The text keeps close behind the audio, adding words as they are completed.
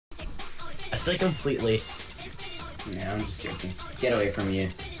I say completely. No, I'm just joking. Get away from you.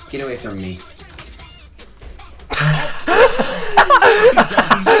 Get away from me. I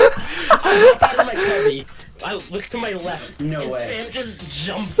got out of my cubby. I look to my left. No and way. Sam just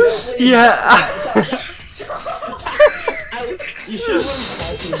jumps. Yeah. You should have run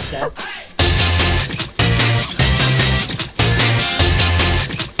faulty instead.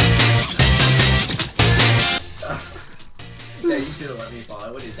 Yeah, you should have let me fall.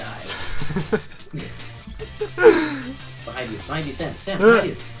 I would have died. Behind you, Sam. Sam, behind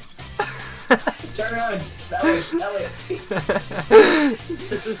you. Turn around. That way.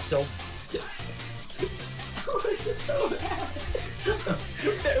 This is so. This is so bad.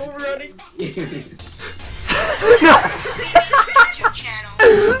 I'm running.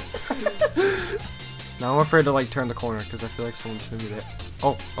 Now I'm afraid to like turn the corner because I feel like someone's gonna be there.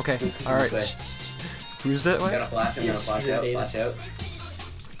 Oh, okay. All right. This way. Who's that I'm way? gonna flash. I'm gonna flash out. Flash out.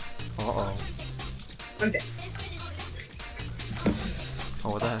 Uh-oh. Oh,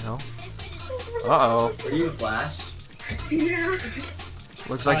 what the hell? Uh-oh. Were you flashed? Yeah.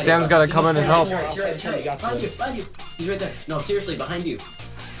 Looks like Sam's gotta come in and help. Behind you. He's right there. No, seriously, behind you.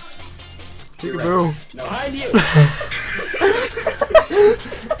 You're right. Peekaboo. No. Behind you!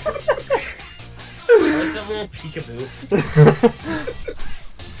 I like that little peekaboo.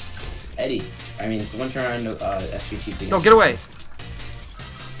 Eddie. I mean, someone turn around SP cheats again. No, get away.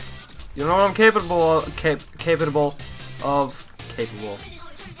 You know what I'm capable of? Capable.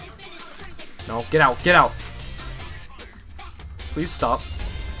 No, get out. Please stop.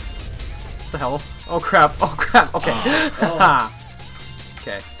 What the hell? Oh crap. Okay. Okay.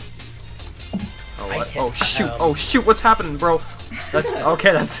 Oh what? Oh shoot. Oh shoot. What's happening, bro? That's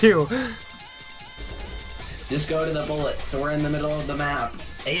okay. That's you. Just go to the bullet, so we're in the middle of the map.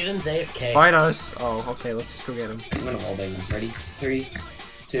 Aiden's AFK. Find us. Oh, okay. Let's just go get him. I'm gonna wallbang him. Ready? 3,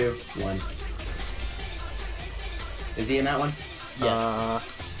 2, 1. Is he in that one? Yes.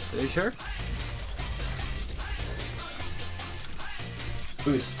 Are you sure?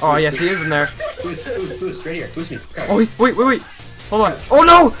 Boost. Oh yes, he is in there. Boost. Right here. Boost me. Crap. Oh wait. Hold on. Oh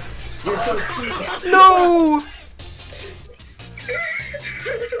no! You're so stupid. No!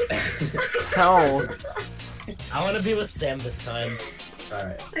 Hell. I want to be with Sam this time.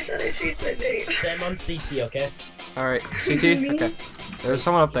 Alright. I thought I changed my name. Sam on CT, okay? Alright, CT? Okay. There's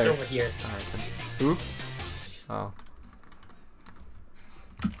someone up He's there. over here. Alright then. Who? Oh.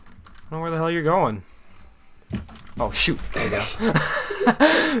 I don't know where the hell you're going. Oh shoot. There you go.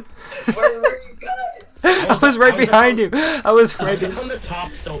 Where were you guys? I was right behind you. I was right on the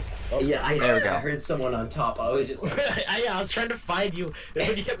top, so. Yeah, There we go. I heard someone on top. I was just like... I was trying to find you, and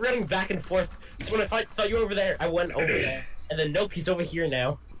when you kept running back and forth, so when I thought you were over there, I went over there. And then nope, he's over here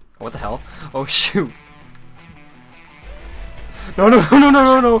now. What the hell? Oh shoot. No.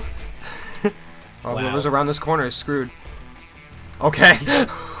 Oh, Wow. whoever's around this corner is screwed. Okay.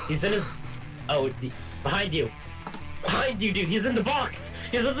 He's in his. Oh, behind you. Behind you, dude. He's in the box.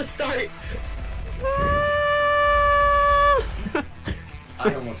 He's at the start.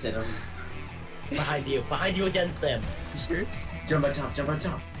 I almost hit him. Behind you. Behind you again, Sam. You serious? Jump on top.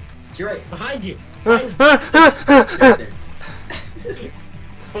 To your right. Behind you. Right there.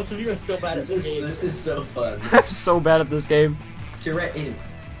 Both of you are so bad at this game. This is so fun. I'm so bad at this game. To your right, Aiden.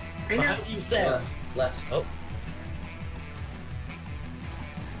 I know. Behind you, Sam. Left. Oh.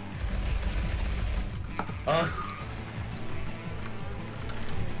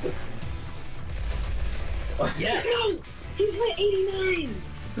 Yes. No! He's at 89!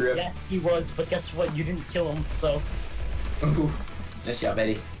 Rip. Yes, he was, but guess what? You didn't kill him, so. Ooh. Nice job,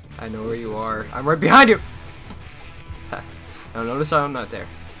 Eddie. I know where you are. I'm right behind you! Now notice I'm not there.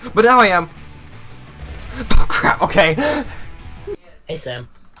 But now I am! Oh crap, okay. Hey, Sam.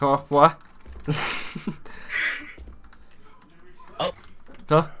 Oh, what? Oh.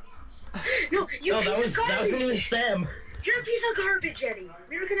 Huh? No, you No, that piece of wasn't even garbage! Sam. You're a piece of garbage, Eddie.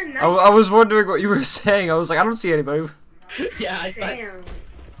 We were gonna I was wondering what you were saying. I was like, I don't see anybody. Yeah, I thought. Sam.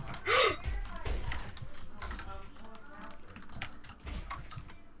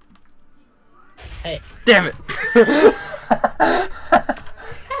 Hey. Damn it!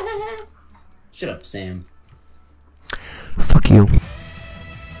 Shut up, Sam. Fuck you.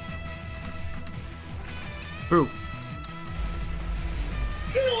 Boo.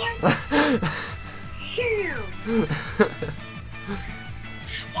 Sam!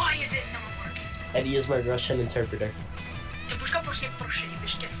 Why is it not working? Eddie is my Russian interpreter. To puszka proszę i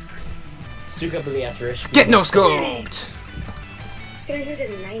myszkę. Suka byli after Get no scoped! Gonna hit a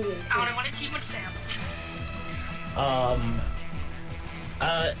 90 and I want to team with Sam.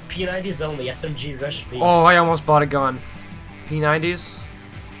 P90s only, SMG rush me. Oh, I almost bought a gun. P90s?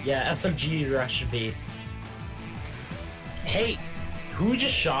 Yeah, SMG rush should be. Hey, who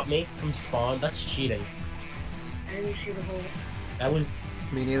just shot me from spawn? That's cheating. I didn't see the whole. That was.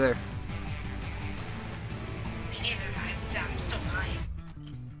 Me neither. Me neither. I'm still dying.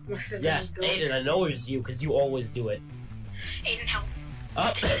 Must have Yes, been a Aiden, I know it was you because you always do it. Aiden, help.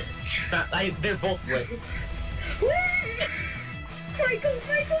 Up. They're both lit. Michael,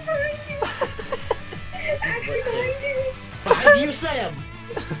 behind you! Actually, behind you! Behind you, Sam!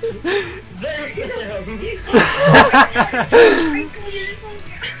 There's Sam! Michael, you're so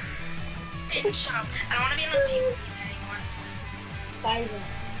Aiden, shut up. I don't want to be on a team with you anymore. Byron.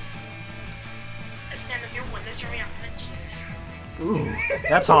 Sam, if you win this for me, I'm gonna choose. Ooh,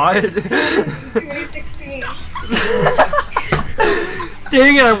 that's hard. 2016.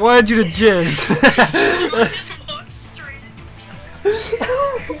 Dang it, I wanted you to jizz. You just walked straight into each other.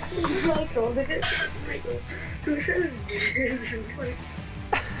 Michael, Michael, who says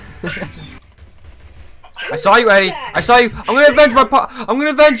I saw you, Eddie. I saw you. I'm gonna avenge I'm gonna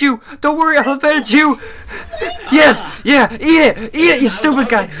avenge you. Don't worry, I'll avenge you. Yes, yeah, eat it, you stupid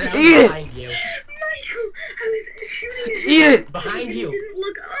guy. Eat it, Behind you. Michael, I was shooting at eat it. Behind and you. He didn't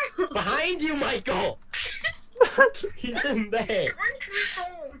look up. Behind you, Michael! He's in there. Run to his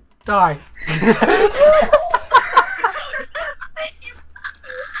home. Die.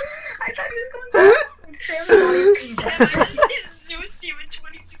 I thought he was going back. Sam saw you come Sam, I back. just hit Zeus team in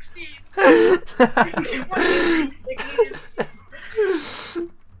 2016.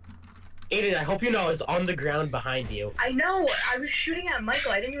 Aiden, I hope you know it's on the ground behind you. I know. I was shooting at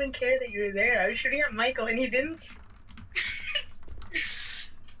Michael. I didn't even care that you were there. I was shooting at Michael, and he didn't.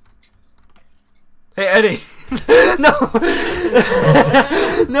 Hey, Eddie. No.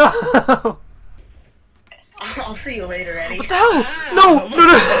 No. I'll see you later, Eddie. What the hell? No, no,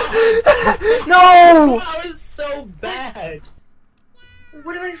 no. No. That was so bad.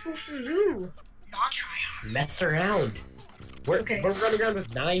 What am I supposed to do? Not try. Mess around. We're running around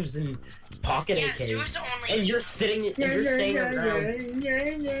with knives and pocket Yeah, AKs. Zeus only. And you're sitting, and you're staying on ground.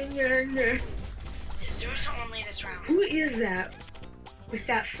 Zeus only this round. Who is that with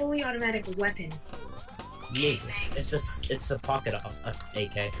that fully automatic weapon? Me. It's a pocket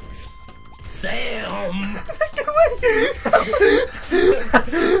AK. Sam! I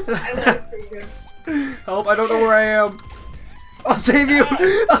love it pretty good. Help, I don't know where I am. I'll save you.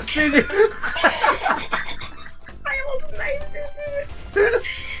 I'll save you. I almost knifed it.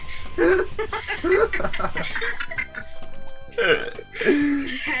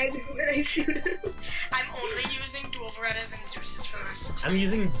 Tag when I shoot him. I'm only using dual Berettas and Zeus's first. I'm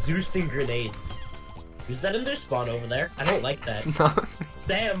using Zeus and grenades. Use that in their spawn over there. I don't like that. No.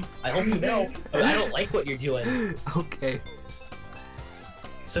 Sam, I hope you know. I don't like what you're doing. Okay.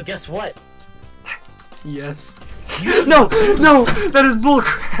 So guess what? Yes. No, no, that is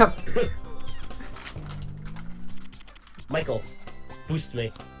bullcrap. Michael, boost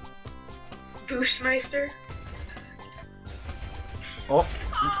me. Boostmeister? Oh.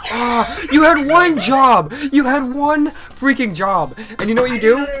 Ah, you had one job. You had one freaking job. And you know what you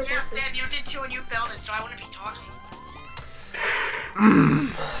do? Yeah, Sam, you did too and you failed it, so I wouldn't be talking.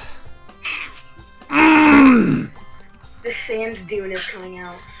 The sand dune is coming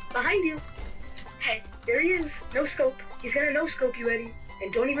out. Behind you. Hey, There he is. No scope. He's gonna no scope you, Eddie.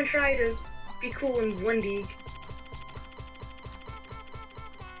 And don't even try to be cool in 1D.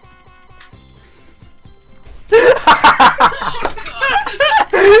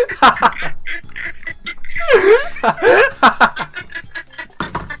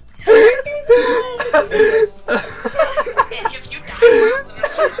 and if you die, we're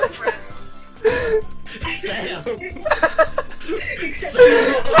literally friends. Sam! Except